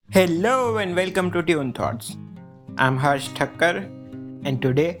Hello and welcome to Tune Thoughts. I'm Harsh Thakkar and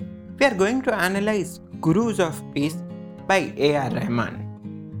today we are going to analyze Gurus of Peace by A.R. Rahman.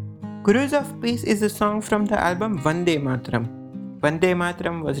 Gurus of Peace is a song from the album Vande Mataram. Vande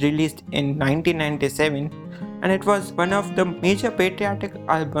Mataram was released in 1997 and it was one of the major patriotic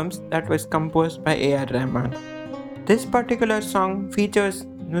albums that was composed by A.R. Rahman. This particular song features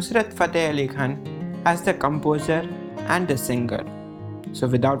Nusrat Fateh Ali Khan as the composer and the singer. So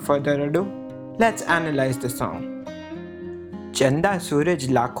without further ado, let's analyze the song. चंदा सूरज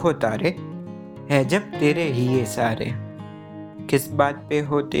लाखों तारे है जब तेरे ही ये सारे, किस बात पे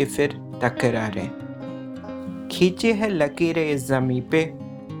होते फिर तकरारे, खींचे है लकीरें इस ज़मी पे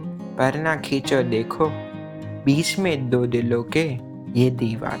पर ना खींचो देखो बीच में दो दिलों के ये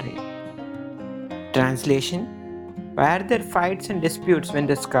दीवारें. Translation: Why are there fights and disputes when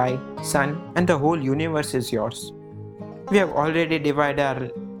the sky, sun and the whole universe is yours? We have already divided our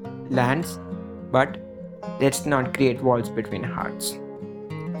lands, but let's not create walls between hearts.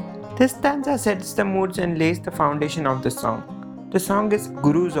 This stanza sets the moods and lays the foundation of the song. The song is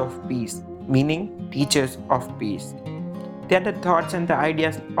Gurus of Peace, meaning teachers of peace. They are the thoughts and the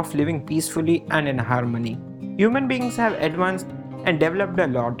ideas of living peacefully and in harmony. Human beings have advanced and developed a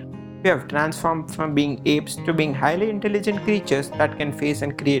lot. We have transformed from being apes to being highly intelligent creatures that can face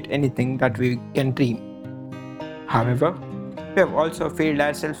and create anything that we can dream. However, we have also failed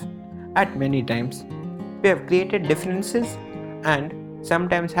ourselves at many times. We have created differences and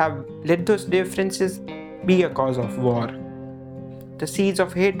sometimes have let those differences be a cause of war. The seeds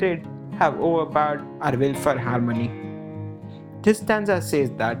of hatred have overpowered our will for harmony. This stanza says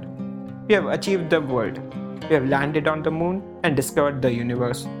that we have achieved the world. We have landed on the moon and discovered the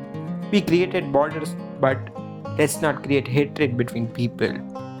universe. We created borders, but let's not create hatred between people.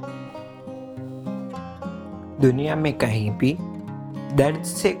 दुनिया में कहीं भी दर्द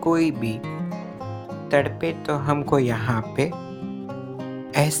से कोई भी तड़पे तो हमको यहाँ पे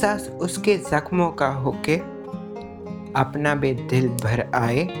एहसास उसके जख्मों का होके अपना भी दिल भर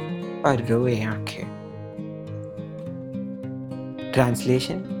आए और रोए आंखें.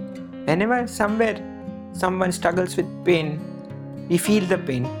 Translation: Whenever someone struggles with pain, we feel the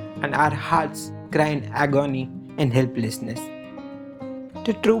pain and our hearts cry in agony and helplessness.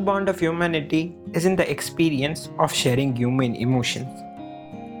 The true bond of humanity is in the experience of sharing human emotions.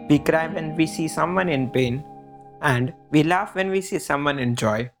 We cry when we see someone in pain, and we laugh when we see someone in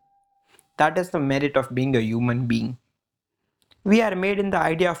joy. That is the merit of being a human being. We are made in the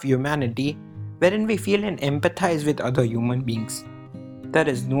idea of humanity, wherein we feel and empathize with other human beings. There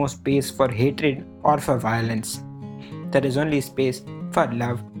is no space for hatred or for violence. There is only space for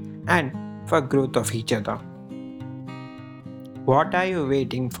love and for growth of each other. What are you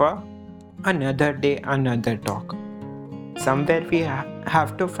waiting for? Another day, another talk. Somewhere we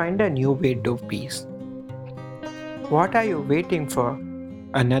have to find a new way to peace. What are you waiting for?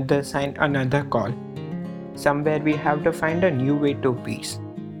 Another sign, another call. Somewhere we have to find a new way to peace.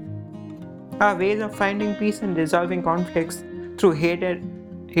 Our ways of finding peace and resolving conflicts through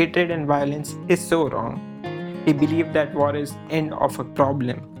hatred and violence is so wrong. We believe that war is the end of a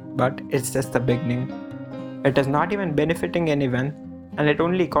problem, but it's just the beginning. It is not even benefiting anyone and it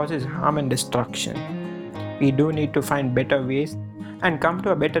only causes harm and destruction. We do need to find better ways and come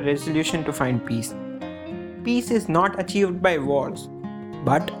to a better resolution to find peace. Peace is not achieved by wars,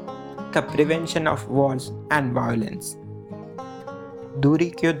 but the prevention of wars and violence. दूरी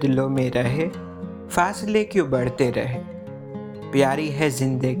क्यों दिलों में रहे, फासले क्यों बढ़ते रहे, प्यारी है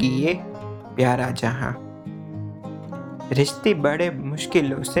जिंदगी ये प्यारा जहां. रिश्ते बड़े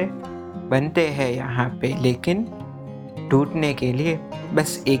मुश्किलों से बनते हैं यहाँ पे, लेकिन टूटने के लिए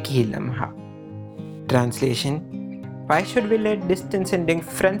बस एक ही लम्हा. Translation: Why should we let distance and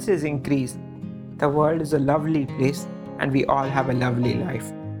differences increase? The world is a lovely place and we all have a lovely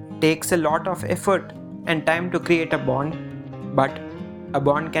life. It takes a lot of effort and time to create a bond, but a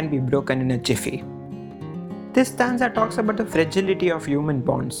bond can be broken in a jiffy. This stanza talks about the fragility of human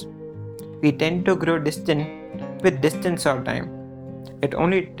bonds. We tend to grow distant with distance or time. It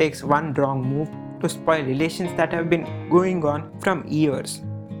only takes one wrong move to spoil relations that have been going on from years.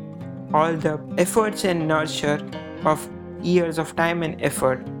 All the efforts and nurture of years of time and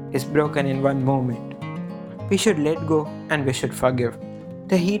effort is broken in one moment. We should let go and we should forgive.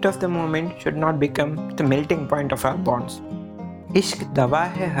 The heat of the moment should not become the melting point of our bonds. इश्क दवा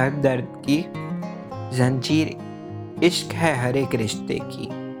है हर दर्द की, जंजीर इश्क है हर एक रिश्ते की.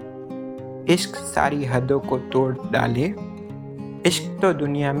 इश्क सारी हदों को तोड़ डाले, इश्क तो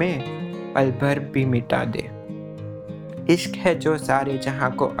दुनिया में पल भर भी मिटा दे. इश्क है जो सारे जहां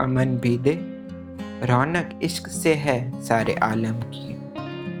को अमन भी दे, रौनक इश्क से है सारे आलम की.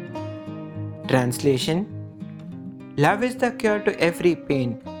 Translation: love is the cure to every pain,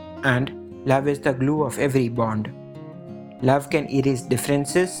 and love is the glue of every bond. Love can erase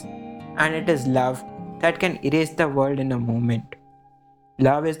differences, and it is love that can erase the world in a moment.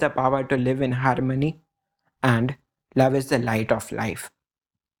 Love is the power to live in harmony, and love is the light of life.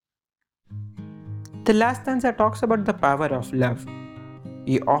 The last stanza talks about the power of love.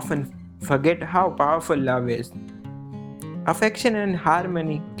 We often forget how powerful love is. Affection and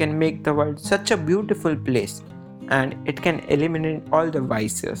harmony can make the world such a beautiful place, and it can eliminate all the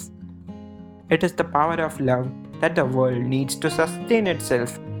vices. It is the power of love that the world needs to sustain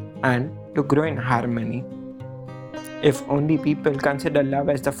itself and to grow in harmony. If only people consider love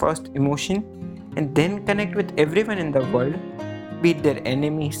as the first emotion and then connect with everyone in the world, be it their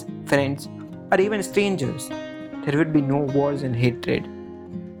enemies, friends, or even strangers, there would be no wars and hatred.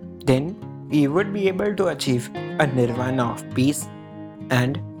 Then we would be able to achieve a nirvana of peace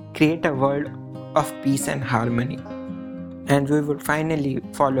and create a world of peace and harmony. And we would finally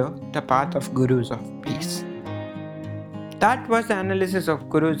follow the path of Gurus of Peace. That was the analysis of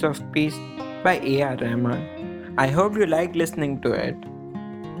Gurus of Peace by A.R. Rahman. I hope you liked listening to it.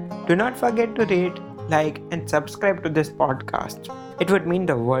 Do not forget to rate, like, and subscribe to this podcast. It would mean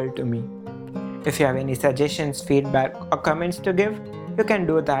the world to me. If you have any suggestions, feedback, or comments to give, you can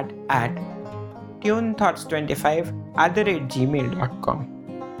do that at tunethoughts25@gmail.com.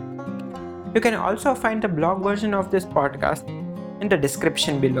 You can also find the blog version of this podcast in the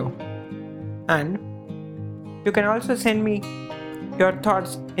description below. And you can also send me your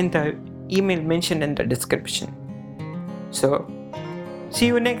thoughts in the email mentioned in the description. So, see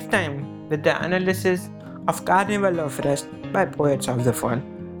you next time with the analysis of Carnival of Rust by Poets of the Fall.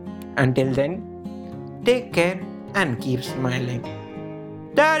 Until then, take care and keep smiling.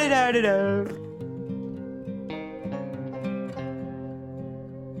 Da da da da da.